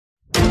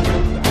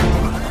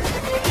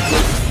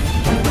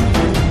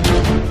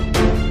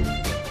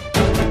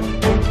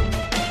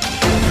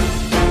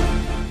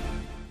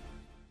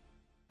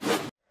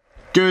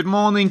Good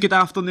morning, good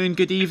afternoon,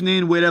 good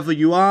evening, wherever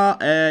you are.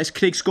 It's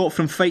Craig Scott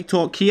from Fight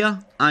Talk here.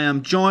 I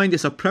am joined,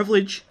 it's a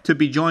privilege to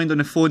be joined on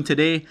the phone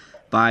today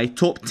by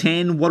top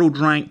 10 world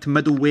ranked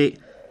middleweight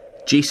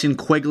Jason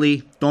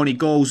Quigley,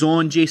 Donegal's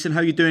own. Jason,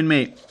 how you doing,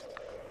 mate?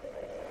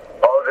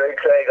 All good,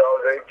 Craig, all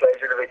good.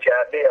 Pleasure to be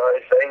chatting.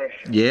 How's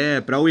things? Yeah,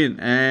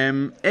 brilliant.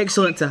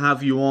 Excellent to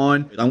have you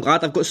on. I'm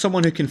glad I've got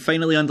someone who can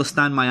finally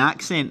understand my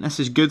accent. This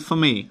is good for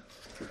me.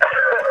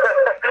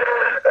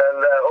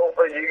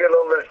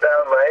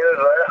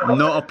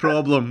 Not a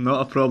problem,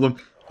 not a problem.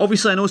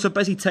 Obviously, I know it's a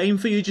busy time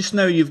for you just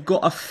now. You've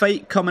got a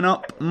fight coming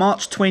up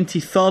March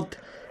 23rd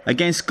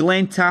against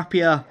Glen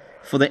Tapia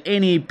for the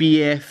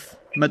NABF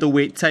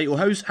middleweight title.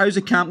 How's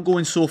the camp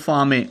going so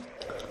far, mate?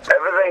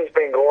 Everything's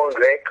been going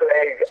great,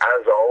 Craig,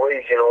 as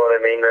always, you know what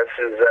I mean?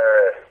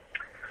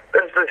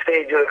 This is the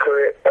stage of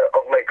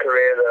my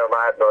career that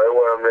I'm at now,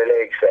 where I'm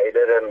really excited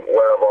and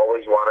where I've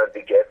always wanted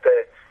to get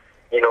to.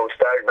 You know,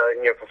 starting out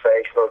in your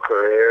professional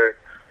career,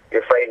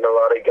 you're fighting a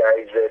lot of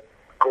guys that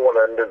going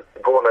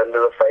into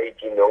the fight,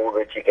 you know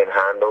that you can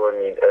handle, and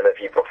if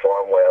you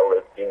perform well,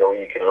 that you know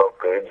you can look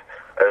good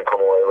and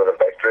come away with a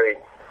victory.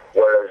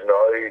 Whereas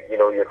now, you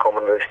know, you're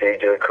coming to the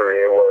stage of a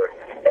career where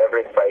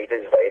every fight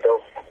is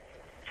vital.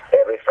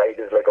 Every fight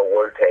is like a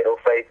world title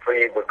fight for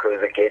you,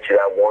 because it gets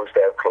you that one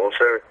step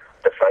closer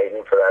to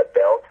fighting for that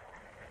belt.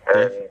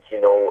 And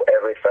you know,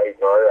 every fight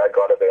now, I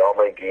got to be on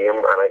my game,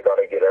 and I got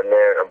to get in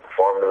there and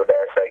perform to the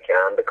best I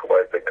can to come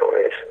out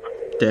victorious.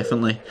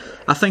 Definitely.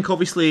 I think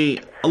obviously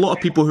a lot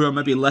of people who are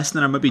maybe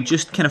listening are maybe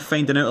just kind of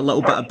finding out a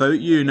little bit about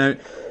you. Now,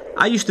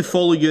 I used to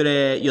follow your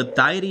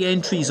diary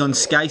entries on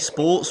Sky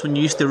Sports when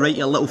you used to write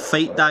your little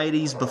fight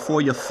diaries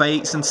before your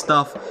fights and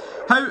stuff.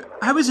 How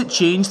has it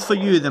changed for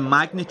you, the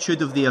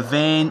magnitude of the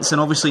events,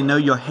 and obviously now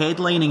you're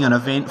headlining an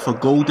event for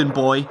Golden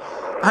Boy?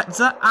 Does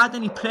that add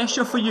any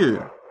pressure for you?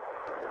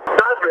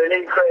 Not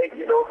really, Craig,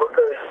 you know,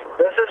 because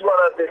this is what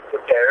I've been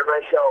preparing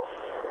myself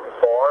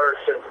for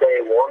since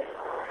day one.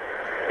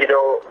 You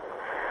know,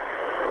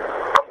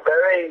 I'm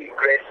very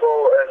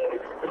grateful and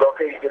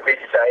lucky to be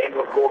signed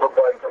with Golden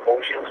Boy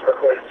Promotions,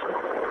 because,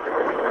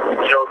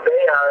 you know,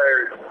 they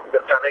are the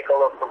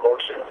pinnacle of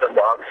promotions in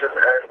boxing,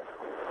 and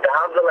to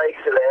have the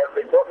likes of them,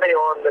 they put me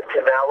on the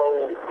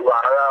Canelo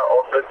Lara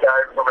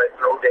undercard for my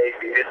pro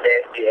debut in the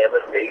SGM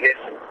in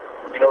Vegas.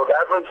 You know,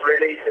 that was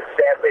really to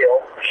set me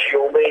up,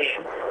 show me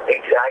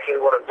exactly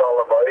what it's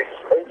all about.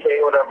 Okay,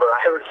 whenever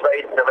I was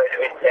fighting, there might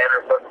have been 10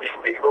 or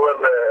 15 people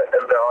in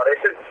the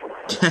audience,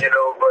 you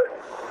know, but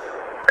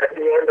at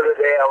the end of the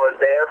day, I was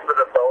there for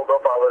the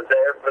build-up, I was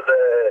there for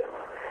the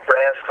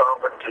press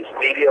conferences,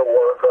 media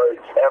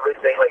workouts,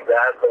 everything like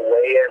that, the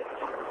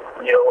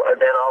weigh-ins, you know, and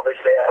then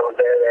obviously I was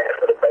there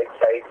for the big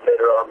fight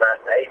later on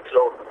that night.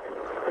 So,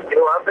 you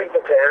know, I've been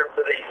preparing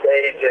for these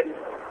days and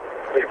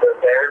been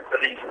preparing for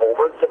these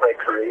moments in my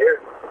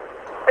career.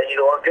 And, you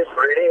know, I'm just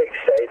really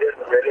excited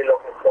and really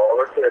looking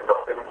forward to it,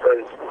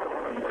 because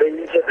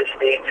these are the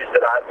stages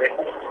that I've been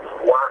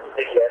wanting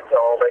to get to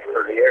all my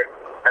career.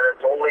 And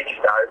it's only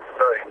started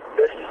now.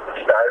 This is the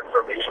start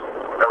for me.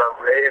 And I'm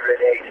really,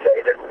 really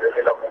excited and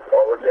really looking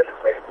forward to it.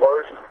 It's my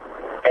first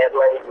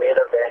headline main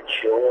event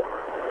show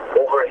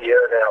over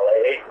here in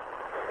LA.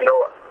 You know,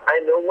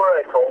 I know where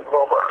I come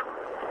from.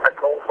 I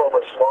come from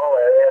a small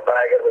area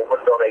back at home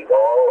in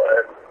Donegal,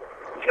 and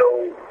you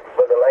know,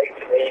 for the likes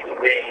of me to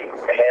be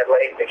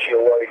headlining the show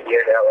out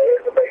here in LA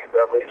is a big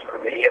privilege for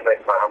me and my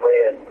family,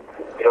 and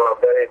you know, I'm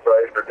very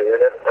proud for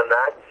doing it. And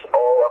that's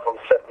all if I'm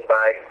sitting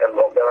back and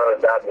looking at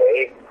it that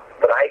way.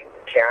 But I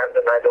can't,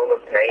 and I don't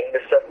have time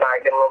to sit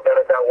back and look at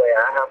it that way.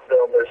 I have to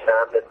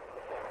understand that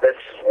this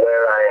is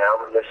where I am,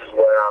 and this is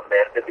where I'm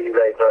meant to be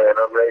right now, and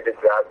I'm ready to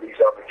grab these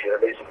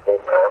opportunities in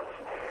both hands.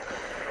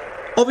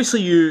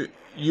 Obviously,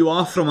 you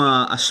are from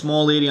a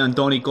small area in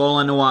Donegal.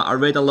 I know I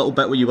read a little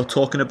bit where you were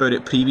talking about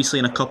it previously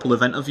in a couple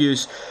of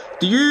interviews.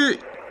 Do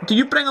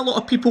you bring a lot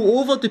of people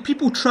over? Do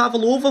people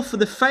travel over for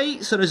the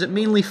fights, or is it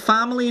mainly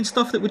family and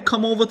stuff that would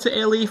come over to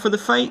LA for the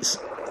fights?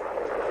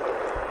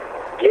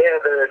 Yeah,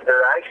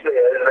 there actually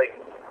is. Like,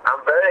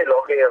 I'm very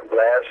lucky and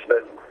blessed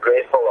and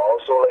grateful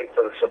also, like,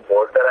 for the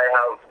support that I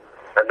have,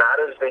 and that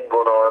has been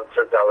going on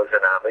since I was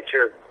an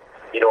amateur.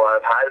 You know,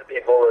 I've had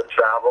people that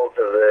travel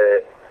to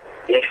the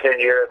Eastern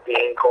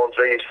European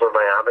countries for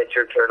my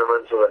amateur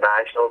tournaments with the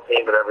national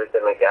team and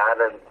everything like that,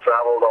 and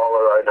travelled all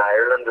around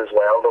Ireland as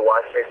well to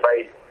watch me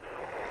fight.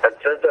 And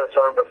since I've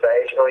turned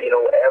professional, you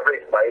know,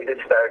 every fight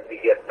is starting to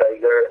get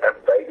bigger and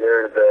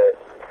bigger. The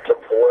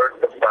support,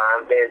 the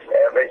fan base,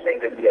 everything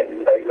is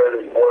getting bigger.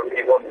 There's more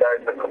people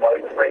starting to come out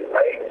to my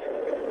fights,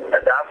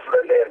 and that's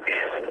really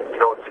amazing. You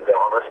know, to be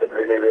honest, it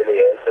really,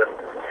 really is. And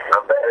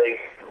I'm very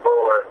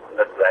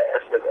grateful and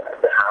blessed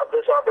to have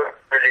this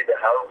opportunity to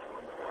have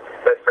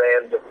my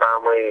friends and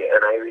family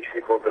and Irish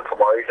people to come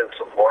out and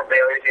support me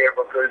out here,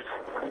 because,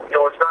 you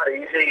know, it's not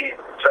easy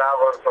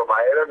travelling from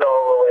Ireland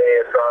all the way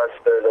across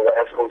the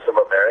west coast of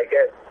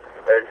America.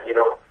 And, you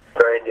know,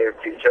 very near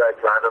future I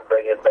plan on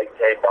bringing big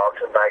time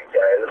boxing back to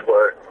Ireland,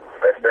 where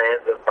my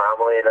friends and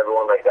family and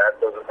everyone like that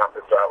doesn't have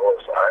to travel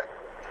as far.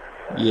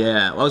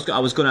 Yeah, well, I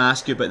was going to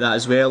ask you about that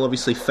as well.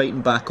 Obviously,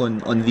 fighting back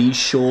on these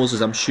shows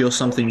is, I'm sure,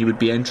 something you would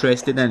be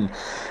interested in.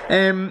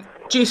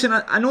 Jason,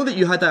 I know that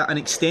you had an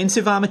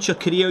extensive amateur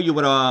career. You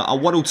were a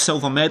world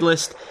silver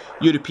medalist,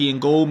 European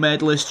gold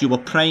medalist. You were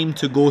primed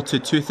to go to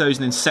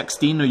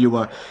 2016, or you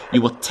were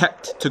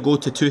tipped to go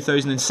to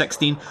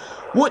 2016.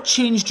 What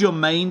changed your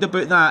mind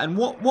about that, and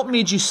what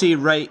made you say,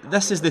 right,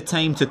 this is the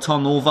time to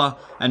turn over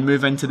and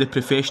move into the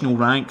professional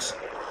ranks?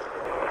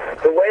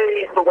 The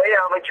way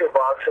amateur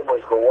boxing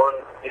was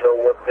going,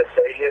 with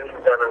decisions,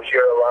 and I'm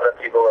sure a lot of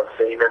people have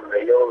seen in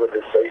Rio, the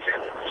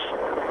decisions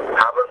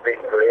haven't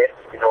been great.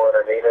 You know what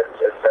I mean?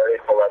 It's very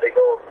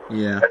political.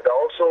 Yeah. And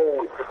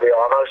also, to be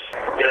honest,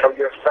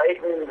 you're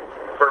fighting,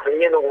 for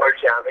me in the World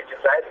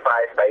Championships, I had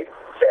 5 fights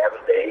in 7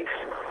 days.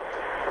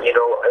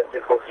 And to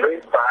go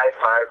through 5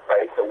 hard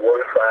fights at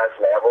world-class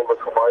level, to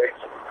come out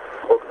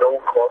with no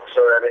cuts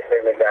or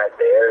anything like that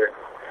there,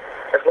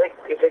 it's like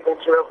going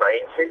through a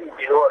minefield,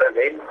 you know what I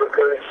mean?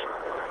 Because,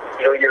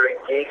 you're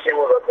engaging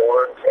with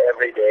opponents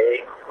every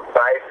day, 5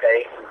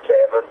 times in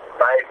 7,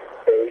 5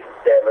 days,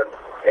 7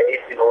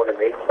 days, you know what I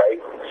mean,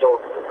 fighting.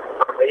 So,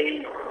 for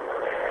me,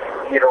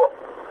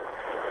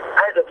 I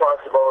had the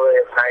possibility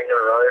of hanging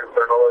around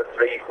for another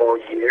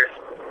 3-4 years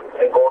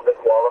and going to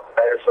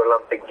qualifiers for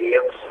Olympic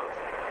Games,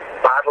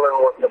 battling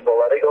with the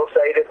political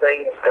side of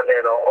things, and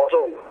then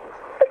also,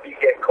 if you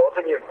get caught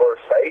in your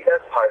first fight,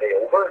 that's party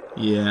over.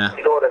 Yeah.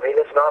 You know what I mean?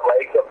 It's not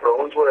like the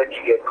pros where if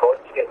you get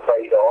caught, you can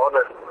fight on,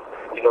 and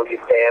you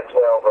play 12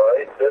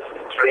 rounds. This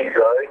is 3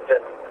 rounds,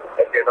 and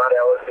if you're not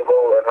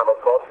eligible and have a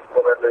cut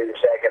going into your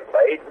second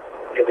fight,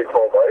 you'll be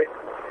pulled out.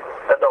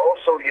 And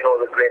also,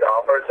 the great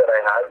offers that I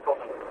had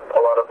from a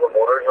lot of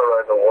promoters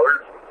around the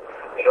world.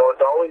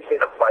 It's always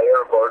been a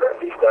fire burner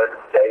deep down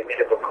inside me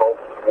to become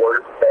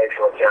world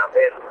professional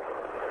champion.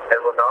 And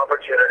when the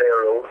opportunity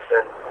arose,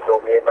 and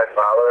me and my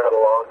father had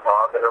a long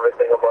talk and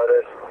everything about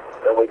it,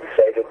 and we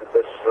decided that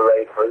this is the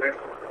right move.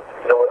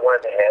 We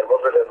went ahead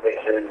with it, and we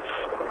said,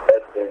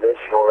 let's do this,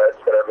 let's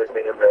put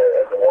everything in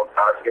the one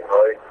basket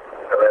now,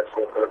 and let's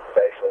go for the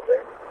professional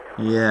thing.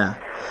 Yeah,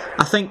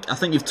 I think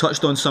you've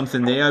touched on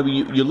something there.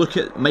 You look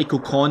at Michael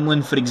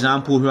Conlon, for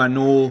example, who I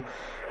know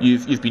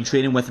you've been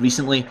training with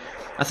recently.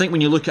 I think when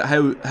you look at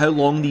how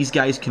long these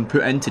guys can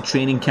put into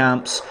training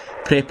camps,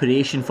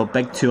 preparation for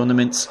big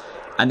tournaments,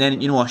 and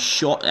then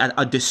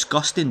a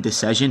disgusting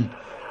decision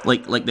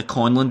like the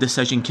Conlon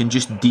decision can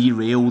just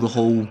derail the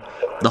whole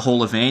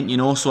event.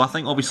 So I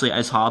think obviously it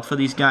is hard for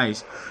these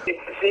guys.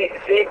 See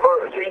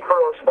for us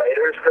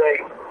fighters,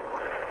 Craig,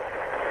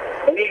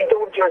 we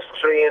don't just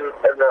train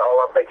in the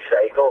Olympic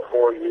cycle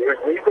for years.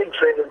 We've been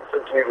training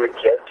since we were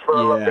kids for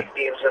Olympic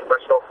Games and for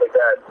stuff like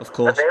that. Of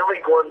course. And then we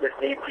go into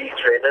DP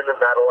training in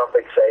that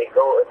Olympic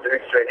cycle and do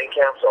training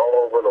camps all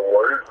over the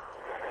world.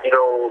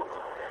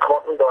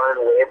 Cutting down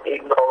weight,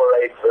 eating all the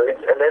right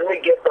foods, and then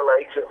we get the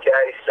likes of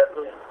guys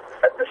sitting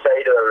at the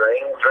side of the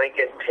ring,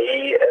 drinking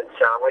tea and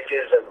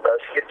sandwiches and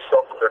biscuits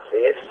stuff in their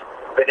face,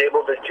 being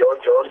able to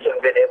judge us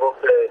and being able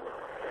to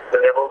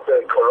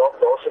corrupt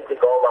us and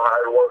take all the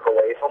hard work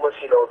away from us.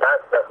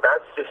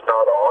 That's just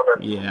not on.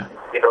 And,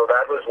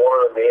 that was one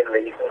of the main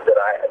reasons that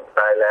I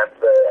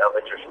left the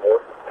amateur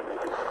sport.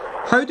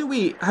 How do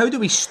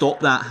we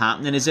stop that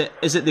happening? Is it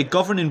the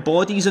governing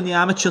bodies in the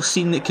amateur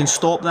scene that can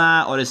stop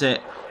that, or is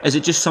it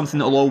just something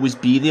that will always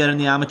be there in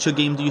the amateur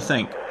game, do you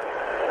think? To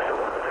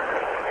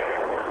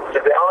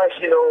be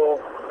honest,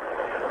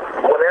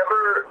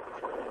 whenever,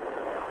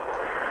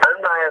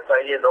 in my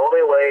opinion, the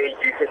only way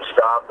you can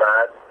stop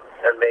that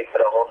and make it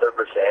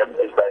 100%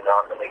 is by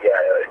knocking the guy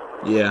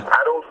out. Yeah.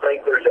 I don't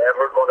think there's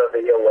ever going to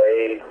be a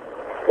way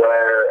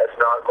where it's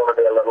not going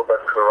to be a little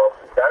bit corrupt.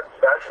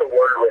 That's the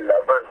world we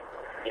live in.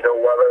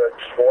 Whether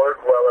it's sport,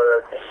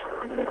 whether it's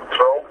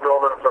Trump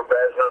running for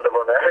president of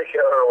America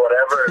or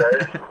whatever it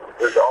is,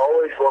 there's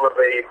always going to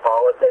be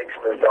politics,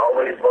 there's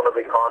always going to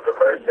be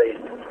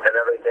controversy and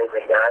everything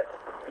like that.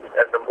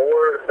 And the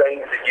more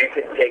things that you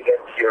can take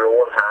into your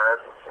own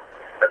hands,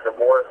 and the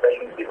more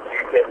things that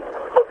you can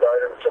put down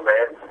in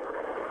cement,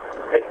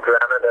 and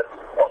granted it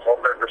 100%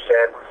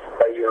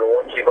 by your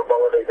own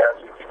capability,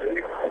 that's what you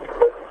do.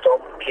 But in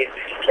some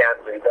cases you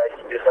can't do that,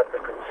 you just have to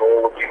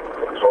control what you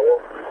can control.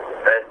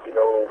 And,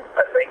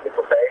 I think the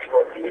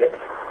professional game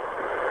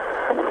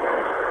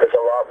is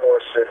a lot more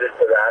suited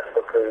to that,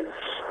 because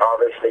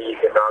obviously you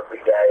can knock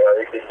the guy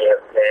out and you have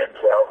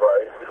 10, 12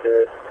 rounds to do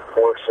it,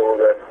 more so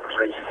than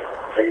three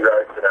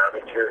rounds in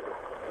amateur,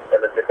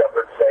 and it's a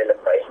different style of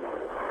fight.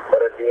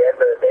 But at the end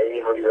of the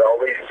day, you're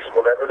always,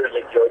 whenever there's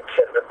a judge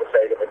sitting at the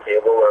side of the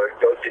table or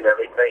judging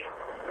anything,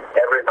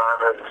 every man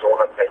has his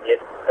own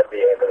opinion at the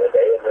end of the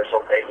day, and there's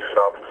sometimes there's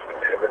nothing you can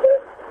do with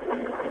that.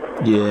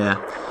 Yeah.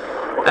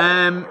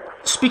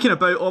 Speaking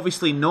about,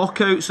 obviously,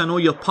 knockouts, I know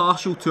you're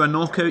partial to a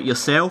knockout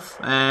yourself.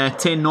 10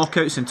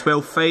 knockouts in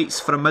 12 fights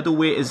for a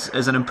middleweight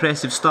is an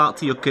impressive start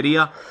to your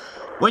career.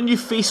 When you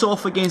face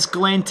off against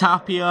Glen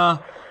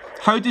Tapia,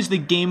 how does the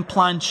game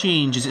plan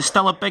change? Is it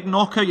still a big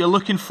knockout you're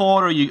looking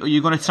for, or are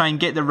you going to try and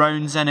get the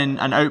rounds in and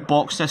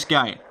outbox this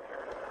guy?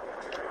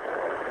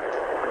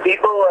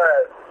 People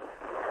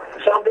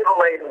some people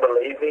mightn't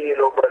believe me,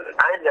 but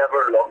I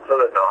never look for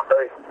the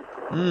knockout.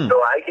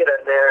 So I get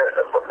in there,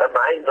 and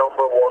my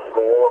number one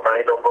goal,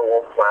 my number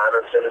one plan,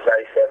 as soon as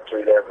I step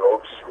through their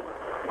ropes,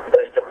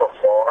 is to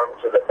perform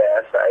to the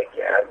best I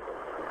can.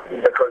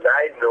 Because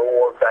I know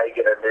once I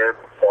get in there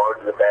and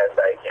perform to the best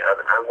I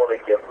can, I'm going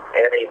to give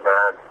any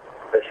man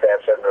that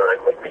steps in the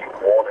ring with me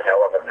one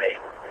hell of a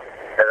night.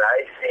 And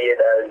I see it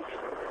as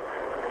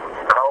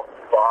I'll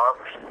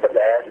box the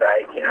best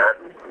I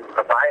can.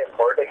 If I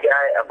hurt a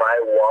guy, if I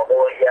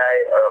wobble a guy,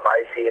 or if I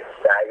see it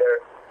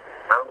stagger,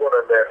 I'm going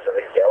in there for the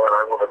kill, and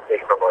I'm going to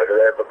take them out of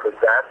there, because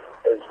that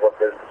is what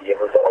this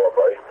game is all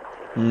about.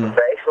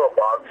 Professional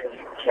boxing,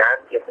 you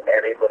can't give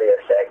anybody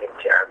a second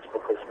chance,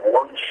 because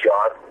one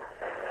shot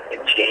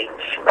can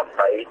change a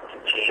fight, can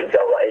change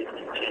a life,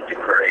 can change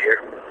a career.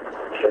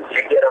 Because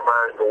you get a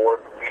man going,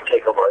 you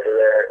take him out of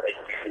there, and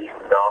you leave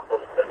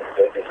nothing in the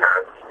judge's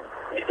hands.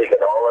 You take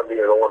it all into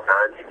your own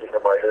hands, you take him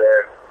out of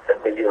there, and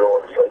be your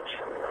own judge.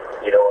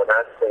 And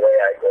that's the way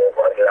I go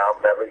about it. I'll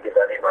never give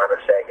any man a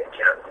second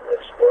chance in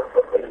this sport,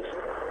 because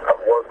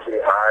I've worked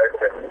too hard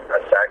and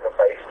I've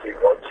sacrificed too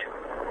much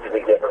to be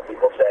giving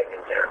people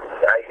second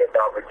chances. I get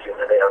the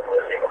opportunity, I'm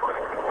going to take them out.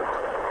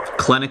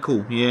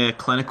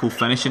 Clinical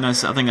finishing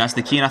is, I think that's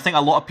the key, and I think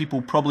a lot of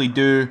people probably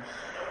do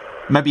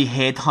maybe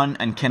headhunt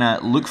and kind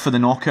of look for the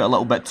knockout a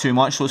little bit too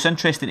much. So it's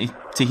interesting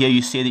to hear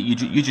you say that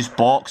you just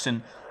box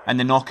and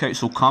the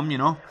knockouts will come.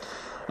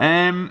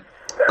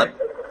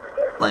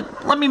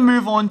 Let me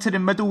move on to the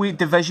middleweight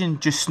division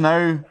just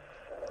now,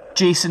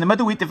 Jason. The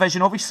middleweight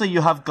division, obviously you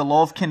have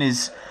Golovkin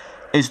is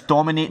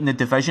dominating the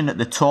division at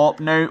the top.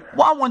 Now,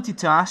 what I wanted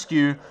to ask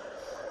you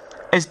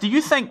is, do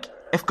you think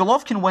if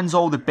Golovkin wins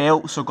all the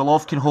belts, or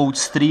Golovkin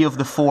holds 3 of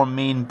the 4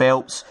 main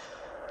belts,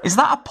 is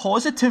that a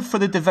positive for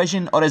the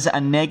division, or is it a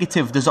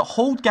negative? Does it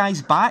hold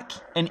guys back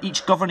in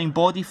each governing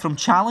body from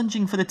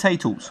challenging for the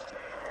titles?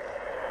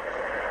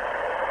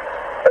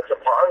 It's a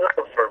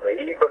positive for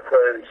me,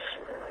 because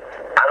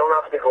I don't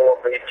have to go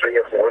and beat 3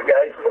 or 4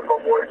 guys to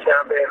become world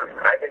champion.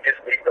 I can just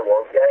beat the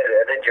one guy,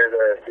 then you're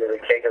the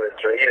king of the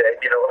tree, then,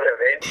 you know what I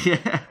mean?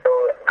 Yeah. So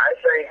I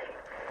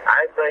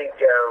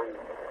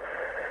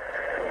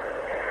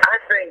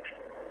think,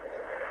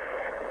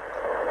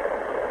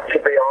 to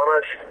be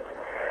honest,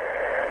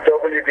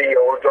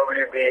 WBO,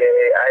 WBA,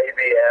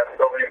 IBF,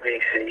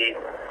 WBC,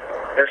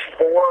 there's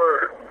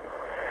 4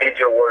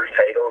 major world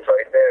titles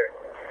out there.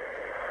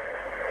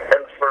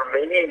 And for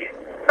me,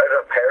 as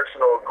a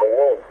personal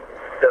goal,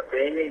 to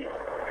be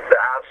the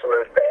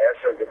absolute best,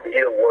 or to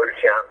be the world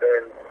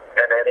champion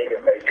in any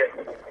division,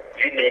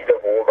 you need to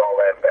hold all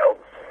them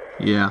belts.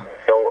 Yeah.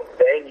 So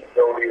then you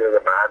know you're the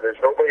man. There's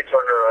nobody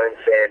turning around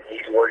saying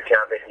he's world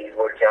champion, he's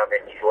world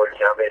champion, he's world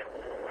champion.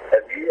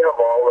 If you have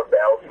all the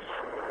belts,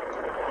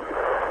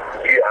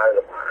 you are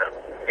the man.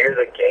 You're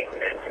the king,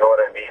 you know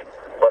what I mean?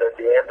 But at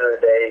the end of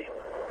the day,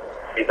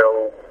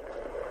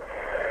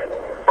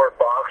 for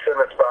boxing,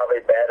 it's probably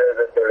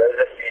better that there is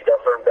a few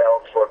different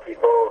belts where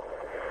people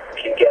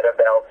can get a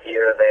belt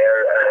here and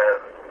there,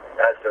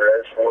 as there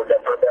is 4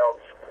 different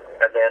belts.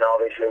 And then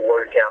obviously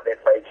world champion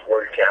fights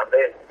world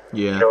champion.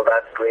 Yeah.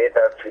 That's great,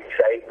 that's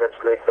exciting, that's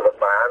great for the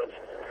fans.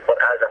 But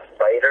as a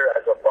fighter,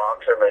 as a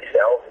boxer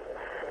myself,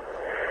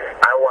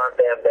 I want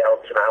them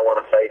belts, and I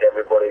want to fight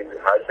everybody who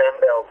has them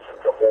belts,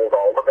 to hold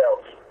all the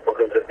belts.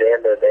 Because at the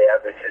end of the day,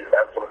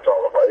 that's what it's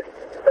all about.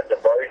 It's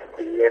about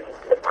being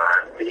the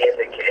man, being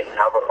the king,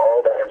 having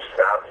all them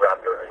stats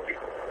wrapped around you.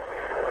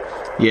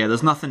 Yeah,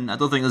 there's nothing. I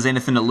don't think there's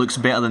anything that looks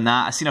better than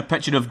that. I seen a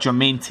picture of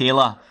Jermaine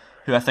Taylor,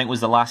 who I think was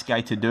the last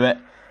guy to do it,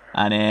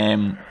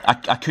 and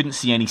I couldn't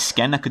see any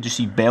skin. I could just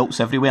see belts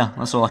everywhere.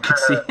 That's all I could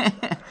see.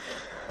 That's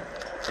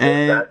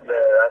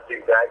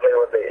exactly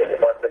what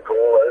the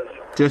goal is.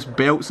 Just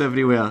belts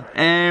everywhere.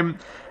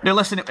 Now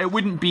listen, it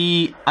wouldn't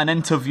be an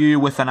interview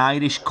with an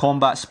Irish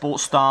combat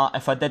sports star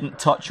if I didn't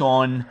touch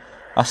on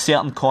a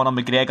certain Conor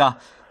McGregor.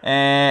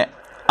 I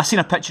seen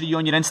a picture of you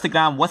on your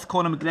Instagram with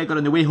Conor McGregor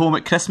on the way home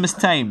at Christmas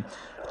time.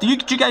 Do you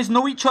guys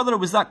know each other, or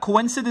was that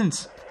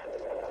coincidence?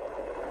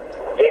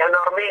 Yeah,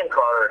 no, me and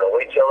Conor know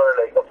each other.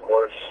 Like, of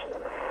course,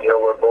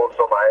 we're both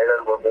from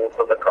Ireland, we're both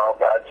from the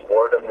combat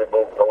sport, and we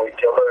both know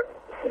each other.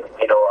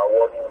 I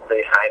wouldn't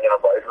be hanging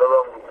about with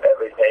him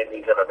every time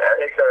he's in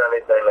America or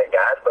anything like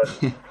that, but,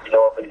 if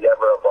he's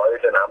ever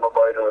about and I'm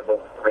about and we're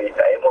both free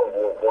time,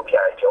 we'll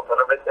catch up and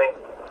everything,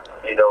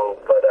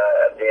 but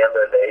at the end of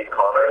the day,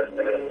 Conor is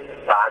doing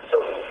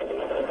massive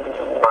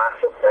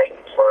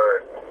things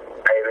for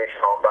Irish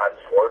combat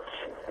sports.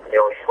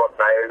 He's putting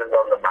Ireland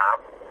on the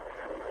map.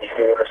 He's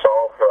doing us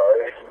all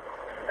proud,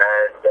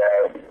 and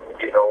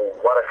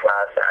what a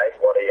class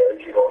act, what he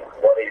is,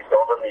 what he's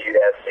done in the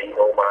UFC,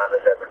 no man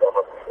has ever done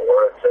it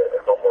before.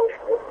 It's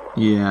unbelievable.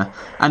 Yeah,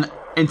 and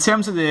in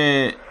terms of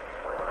the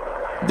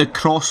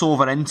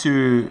crossover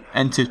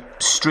into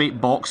straight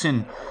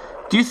boxing,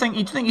 do you think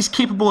he's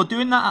capable of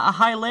doing that at a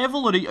high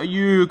level, or are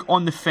you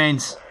on the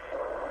fence?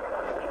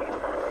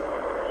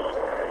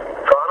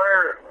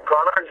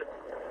 Conor's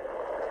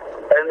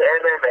in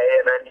MMA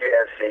and in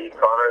UFC.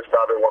 Conor's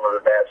probably one of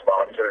the best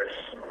boxers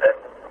in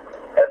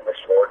in the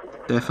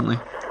sport. Definitely.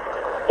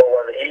 But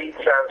when he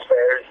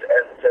transfers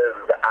into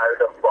the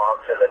art of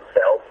boxing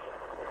itself,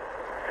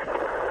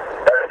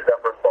 that's a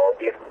different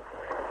ballgame.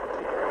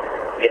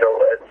 You know,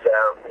 it's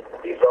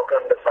he's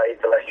looking to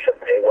fight the likes of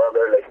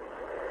Mayweather. Like,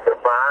 the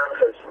man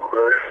has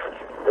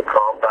ruled the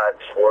combat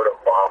sport of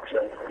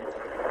boxing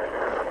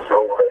for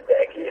over a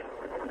decade.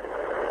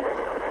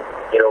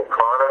 You know,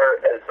 Conor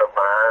is the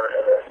man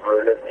and has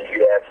ruled the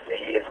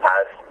UFC his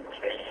past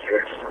 3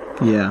 years.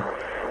 Yeah.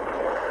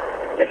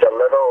 There's a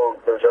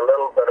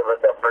little bit of a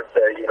difference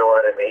there, you know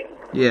what I mean?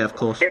 Yeah, of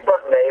course. You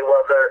put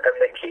Mayweather in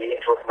the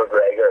cage with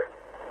McGregor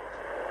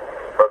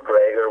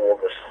will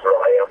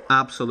destroy him.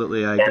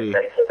 Absolutely, I agree.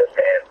 10 times out of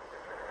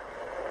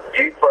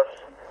 10. You put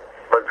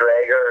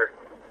McGregor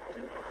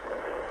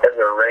in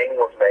the ring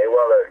with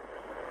Mayweather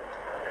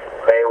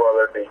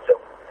beats him.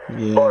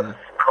 Yeah. But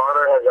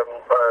Conor has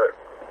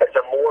it's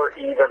a more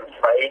even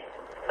fight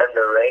in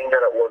the ring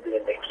than it would be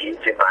in the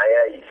cage in my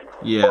eyes.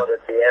 Yeah. But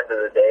at the end of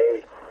the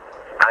day,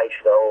 I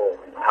still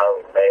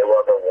have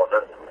Mayweather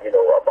winning, you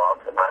know, a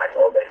boxing match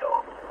all day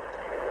long.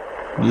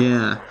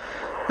 Yeah.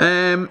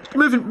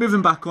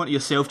 Moving back onto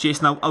yourself,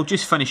 Jason, I'll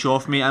just finish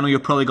off, mate. I know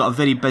you've probably got a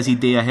very busy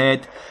day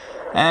ahead.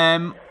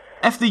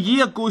 If the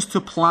year goes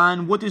to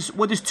plan, what does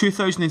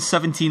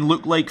 2017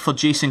 look like for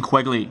Jason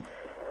Quigley?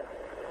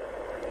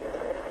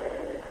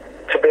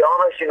 To be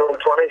honest, you know,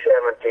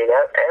 2017,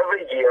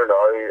 every year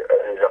now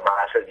is a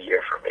massive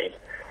year for me.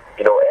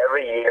 You know,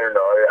 every year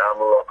now I'm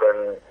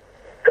looking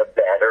to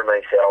better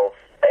myself.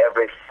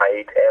 Every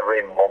fight,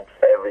 every month,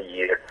 every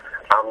year,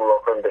 I'm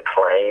looking to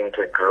climb,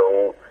 to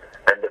grow,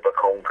 and to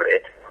become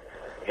great.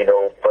 You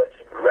know, but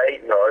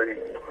right now,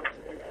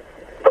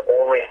 the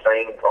only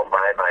thing on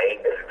my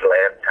mind is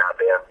Glen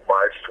Tapia,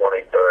 March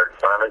 23rd,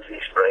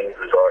 Fantasy Springs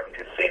Resort and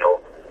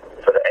Casino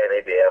for the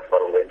NABF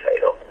middleweight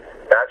title.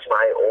 That's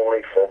my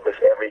only focus.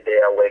 Every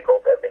day I wake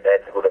up, every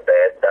night to go to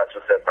bed, that's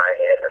what's in my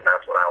head, and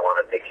that's when I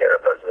want to take care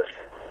of business.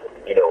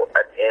 You know,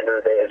 at the end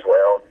of the day as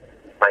well,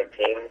 my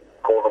team,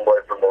 Golden Boy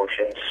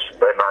Promotions,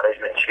 my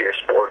management, Cheer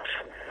Sports,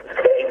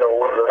 they know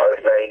the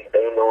outline,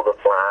 they know the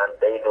plan,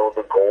 they know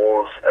the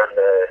goals and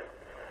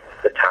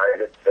the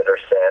targets that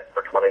are set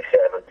for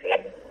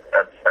 2017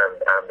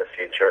 and the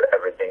future,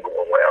 everything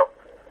going well.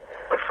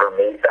 But for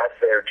me, that's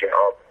their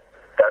job.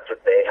 That's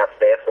what they have.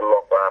 They have to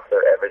look after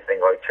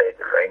everything outside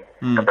the ring,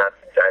 and that's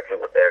exactly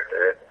what they're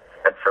doing.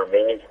 And for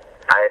me,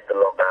 I have to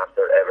look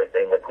after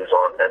everything that goes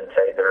on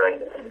inside the ring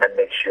and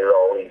make sure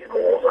all these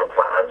goals and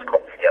plans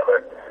come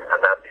together. And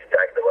that's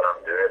exactly what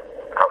I'm doing.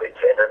 I'll be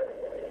training.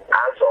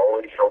 As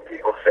always, you know,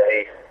 people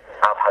say,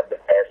 I've had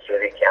the best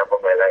training camp of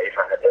my life,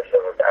 I had this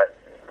and that.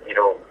 You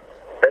know,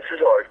 this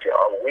is our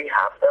job. We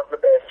have to have the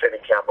best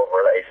training camp of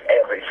our life,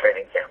 every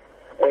training camp.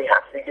 We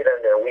have to get in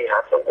there. We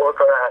have to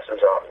work our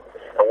asses off.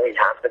 And we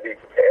have to be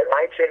prepared.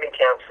 My training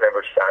camps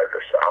never start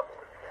or stop.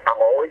 I'm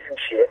always in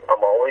shape.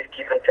 I'm always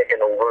keeping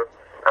ticking over.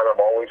 And I'm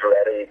always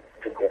ready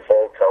to go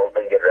full tilt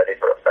and get ready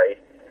for a fight.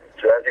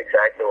 So that's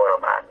exactly where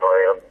I'm at now.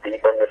 I'm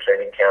deep in the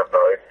training camp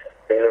now.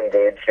 Feeling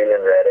good,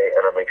 feeling ready.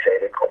 And I'm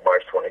excited come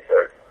March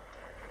 23rd.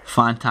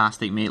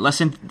 Fantastic, mate.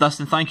 Listen,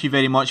 thank you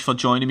very much for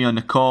joining me on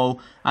the call.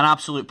 An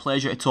absolute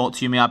pleasure to talk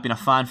to you, mate. I've been a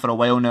fan for a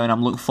while now and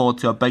I'm looking forward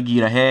to a big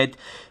year ahead.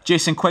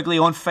 Jason Quigley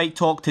on Fight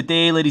Talk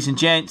today, ladies and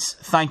gents.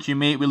 Thank you,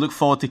 mate. We look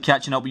forward to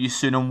catching up with you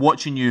soon and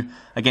watching you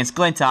against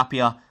Glen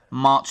Tapia,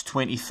 March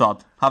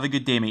 23rd. Have a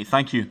good day, mate.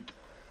 Thank you.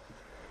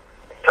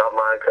 Top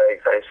man, Craig.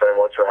 Thanks very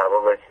much for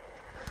having me.